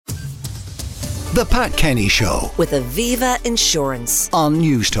The Pat Kenny Show with Aviva Insurance on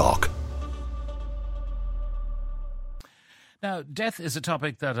News Talk. Now, death is a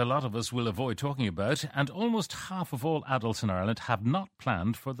topic that a lot of us will avoid talking about, and almost half of all adults in Ireland have not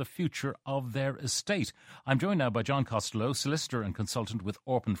planned for the future of their estate. I'm joined now by John Costello, solicitor and consultant with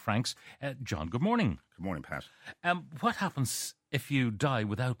Orpen Franks. John, good morning. Good morning, Pat. What happens if you die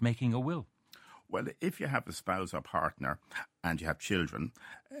without making a will? Well, if you have a spouse or partner and you have children,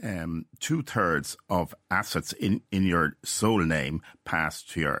 2/3 of assets in your sole name pass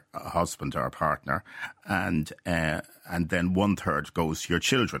to your husband or partner, and then 1/3 goes to your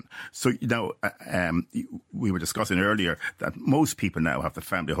children. So, we were discussing earlier that most people now have the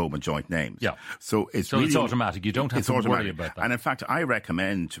family, home and joint names. Yeah. So it's automatic. You don't have to worry about that. And in fact, I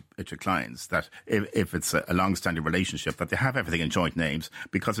recommend to clients that if it's a long-standing relationship, that they have everything in joint names,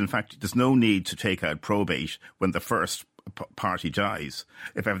 because in fact, there's no need to take out probate when the first party dies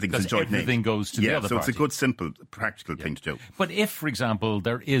if everything's in joint names. Everything goes to the other so party. It's a good, simple, practical thing to do. But if, for example,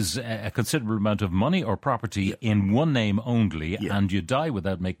 there is a considerable amount of money or property in one name only, and you die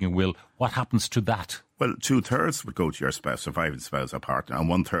without making a will, what happens to that? Well, 2/3 would go to your spouse, surviving spouse or partner, and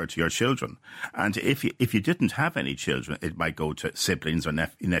 1/3 to your children. And if you didn't have any children, it might go to siblings or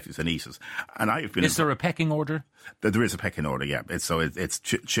nephews and nieces. And Is there a pecking order? There is a pecking order, yeah. It's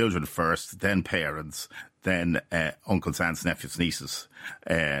children first, then parents, then uncles, aunts, nephews, nieces.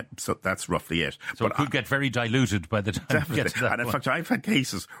 So that's roughly it. So it could get very diluted by the time you get to that. And in fact, I've had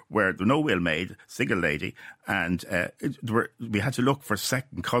cases where there was no will made, single lady, and we had to look for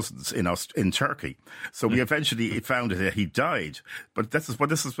second cousins in Turkey. So we eventually found that he died. But this is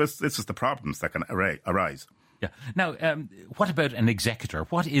the problems that can arise. Yeah. Now, what about an executor?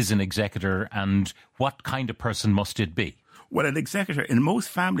 What is an executor, and what kind of person must it be? Well, an executor, in most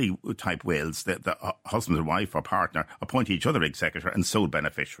family-type wills, the husband or wife or partner appoint each other executor and sole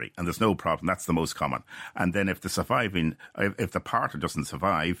beneficiary, and there's no problem. That's the most common. And then if the partner doesn't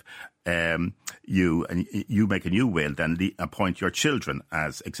survive, you make a new will, then appoint your children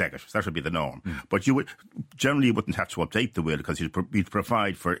as executors. That would be the norm. But you wouldn't have to update the will, because you'd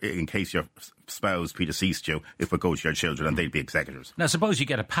provide for, in case your spouse predeceased you, it would go to your children and they'd be executors. Now, suppose you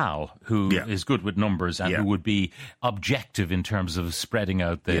get a pal who is good with numbers and who would be objective in terms of spreading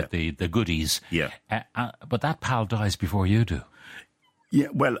out the goodies. Yeah. But that pal dies before you do. Yeah,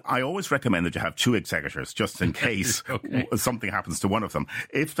 well, I always recommend that you have 2 executors, just in case something happens to one of them.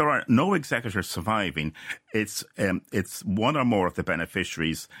 If there are no executors surviving, it's one or more of the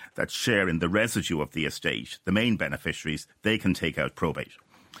beneficiaries that share in the residue of the estate. The main beneficiaries, they can take out probate.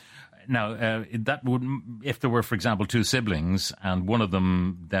 Now, that would, if there were, for example, 2 siblings and one of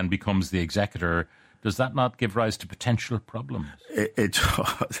them then becomes the executor, does that not give rise to potential problems? It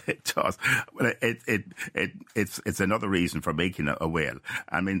does. It does. Well, it's another reason for making a will.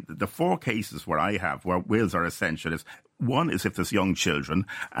 I mean, the 4 cases where wills are essential is, one is if there's young children,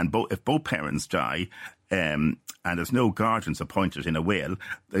 and if both parents die, and there's no guardians appointed in a will,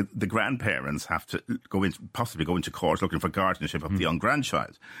 the grandparents have to possibly go into court looking for guardianship of the young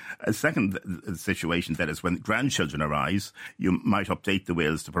grandchild. A second situation then is when grandchildren arise, you might update the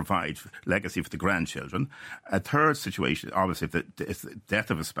wills to provide legacy for the grandchildren. A third situation, obviously, if the death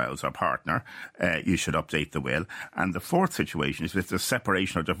of a spouse or partner, you should update the will. And the fourth situation is if there's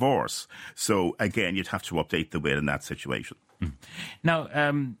separation or divorce. So again, you'd have to update the will in that situation. Now,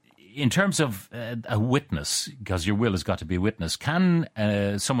 in terms of a witness, because your will has got to be a witness, can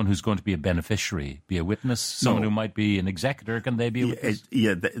someone who's going to be a beneficiary be a witness? Someone who might be an executor, can they be a witness?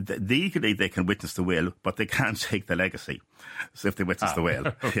 Legally they can witness the will, but they can't take the legacy. So if they witness the will.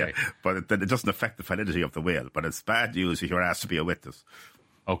 Okay. But it doesn't affect the validity of the will. But it's bad news if you're asked to be a witness.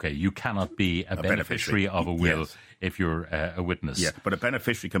 Okay, you cannot be a beneficiary of a will if you're a witness. Yeah, but a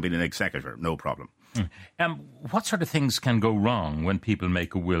beneficiary can be an executor, no problem. What sort of things can go wrong when people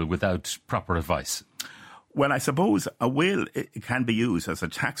make a will without proper advice? Well, I suppose a will it can be used as a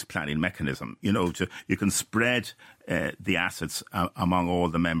tax planning mechanism. You can spread the assets among all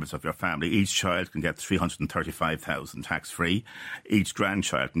the members of your family. Each child can get $335,000 tax-free. Each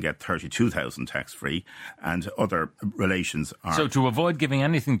grandchild can get $32,000 tax-free, and other relations are. So, to avoid giving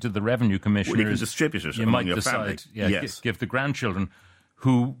anything to the revenue commissioners, you can distribute it among your family. Yes, give the grandchildren,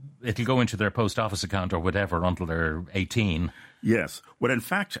 who it'll go into their post office account or whatever until they're 18. Yes. Well, in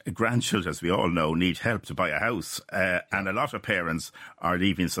fact, grandchildren, as we all know, need help to buy a house. And a lot of parents are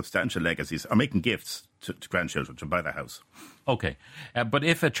leaving substantial legacies, are making gifts to grandchildren to buy the house. Okay. But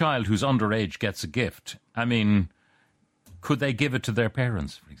if a child who's underage gets a gift, I mean, could they give it to their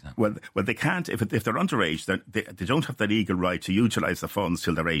parents, for example? Well, they can't. If they're underage, they don't have the legal right to utilise the funds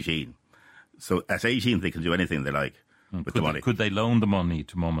till they're 18. So at 18, they can do anything they like with the money. Could they loan the money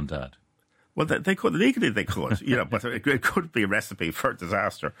to mum and dad? Well, they could legally, but it could be a recipe for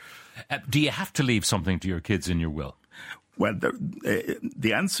disaster. Do you have to leave something to your kids in your will? Well,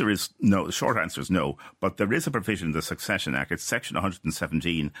 the answer is no. The short answer is no. But there is a provision in the Succession Act. It's Section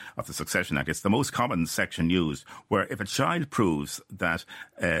 117 of the Succession Act. It's the most common section used, where if a child proves that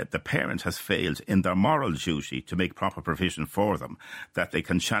the parent has failed in their moral duty to make proper provision for them, that they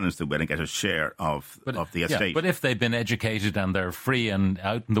can challenge the will and get a share of the estate. Yeah, but if they've been educated and they're free and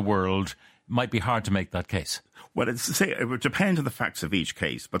out in the world, it might be hard to make that case. Well, it would depend on the facts of each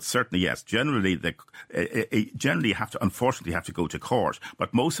case, but certainly, yes. Generally, you unfortunately have to go to court.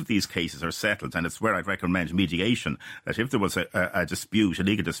 But most of these cases are settled, and it's where I'd recommend mediation. That if there was a dispute, a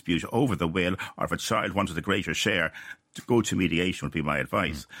legal dispute over the will, or if a child wanted a greater share, to go to mediation would be my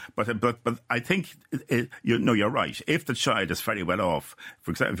advice. But I think you're right. If the child is very well off,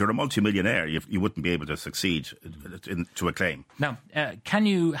 for example, if you're a multimillionaire, you wouldn't be able to succeed to a claim. Now, can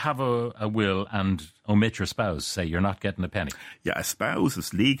you have a will and omit your spouse? Say you're not getting a penny. Yeah, a spouse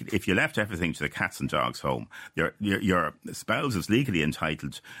is legal. If you left everything to the cats and dogs home, your spouse is legally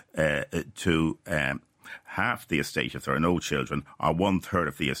entitled to half the estate if there are no children, or 1/3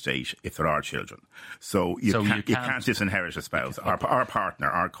 of the estate if there are children. So you can't disinherit a spouse, or partner,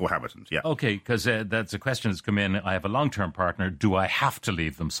 or cohabitant. Yeah. Okay, because that's a question that's come in. I have a long-term partner. Do I have to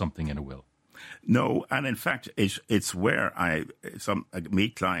leave them something in a will? No, and in fact, it's where I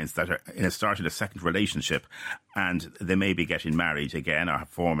meet clients that are starting a second relationship, and they may be getting married again or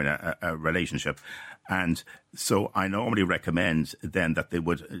forming a relationship. And so I normally recommend then that they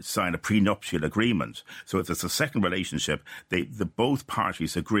would sign a prenuptial agreement. So if it's a second relationship, both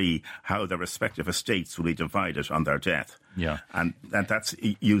parties agree how their respective estates will be divided on their death. Yeah. And that's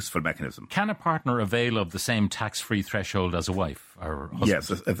a useful mechanism. Can a partner avail of the same tax-free threshold as a wife or husband? Yes,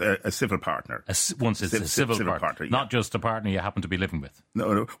 a civil partner. Once it's a civil partner, yeah. Not just a partner you happen to be living with.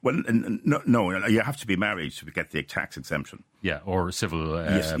 No. Well, no, you have to be married to get the tax exemption. Yeah, or a civil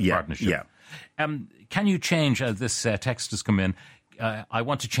partnership. Yeah. Can you change, this text has come in, I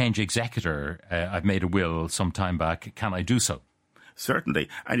want to change executor, I've made a will some time back, can I do so? Certainly,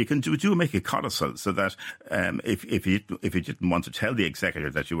 and you can do make a codicil so that if you didn't want to tell the executor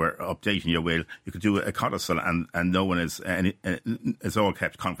that you were updating your will, you could do a codicil and no one is all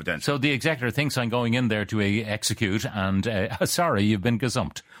kept confidential. So the executor thinks I'm going in there to execute, and sorry, you've been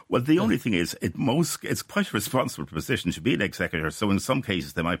gazumped. Well, the only thing is, it's quite a responsible position to be an executor. So in some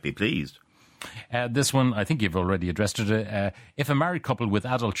cases, they might be pleased. This one, I think you've already addressed it. If a married couple with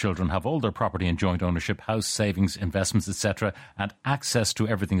adult children have all their property in joint ownership, house, savings, investments, etc., and access to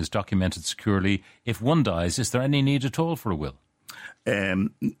everything is documented securely, if one dies, is there any need at all for a will?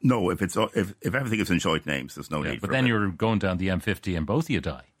 No, if everything is in joint names, there's no need. But then you're going down the M50 and both of you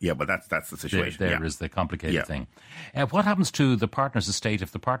die. Yeah, but that's the situation. There is the complicated thing. What happens to the partner's estate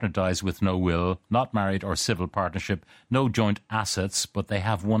if the partner dies with no will, not married or civil partnership, no joint assets, but they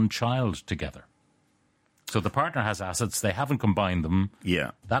have one child together? So the partner has assets, they haven't combined them.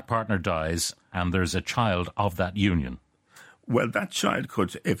 Yeah. That partner dies, and there's a child of that union. Well, that child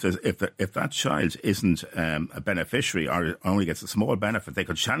could, if that child isn't a beneficiary or only gets a small benefit, they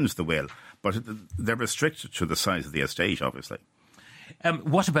could challenge the will, but they're restricted to the size of the estate, obviously.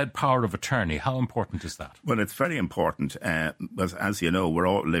 What about power of attorney? How important is that? Well, it's very important, because as you know, we're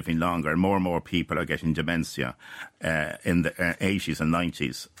all living longer, and more people are getting dementia in the 80s and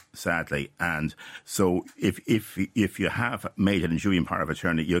 90s, sadly. And so if you have made an enduring power of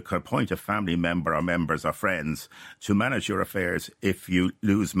attorney, you could appoint a family member or members or friends to manage your affairs if you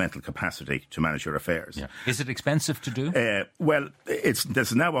lose mental capacity to manage your affairs. Yeah. Is it expensive to do? Well,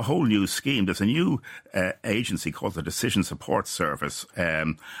 there's now a whole new scheme. There's a new agency called the Decision Support Service,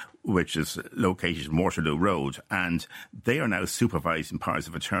 which is located in Waterloo Road, and they are now supervising powers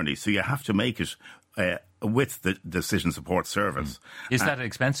of attorney. So you have to make it with the Decision Support Service. Is that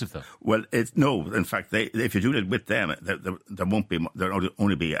expensive, though? Well, no. In fact, if you do it with them, there'll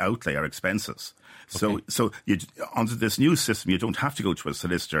only be outlay or expenses. Okay. So under this new system, you don't have to go to a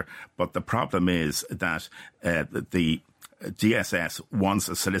solicitor. But the problem is that the DSS wants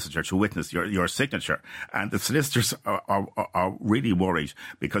a solicitor to witness your signature, and the solicitors are really worried,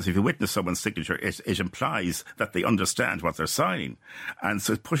 because if you witness someone's signature, it implies that they understand what they're signing, and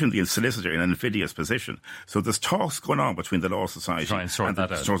so it's putting the solicitor in an invidious position. So there's talks going on between the Law Society try and sort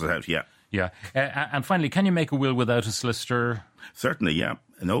that out. Sort it out, yeah. Yeah. And finally, can you make a will without a solicitor? Certainly, yeah.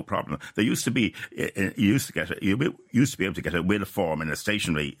 No problem. There used to be, you used to be able to get a will form in a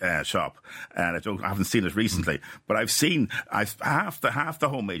stationery shop, and I haven't seen it recently. But I've seen half the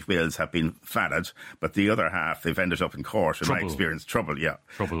homemade wills have been valid, but the other half they've ended up in court. In my experience, trouble.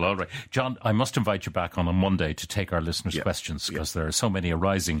 Trouble. All right, John. I must invite you back on Monday to take our listeners' questions, because there are so many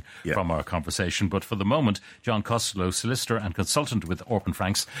arising from our conversation. But for the moment, John Costello, solicitor and consultant with Orpen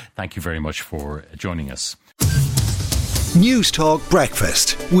Franks, thank you very much for joining us. News Talk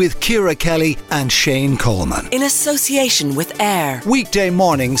Breakfast with Ciara Kelly and Shane Coleman. In association with AIR. Weekday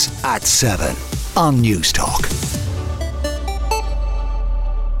mornings at 7 on News Talk.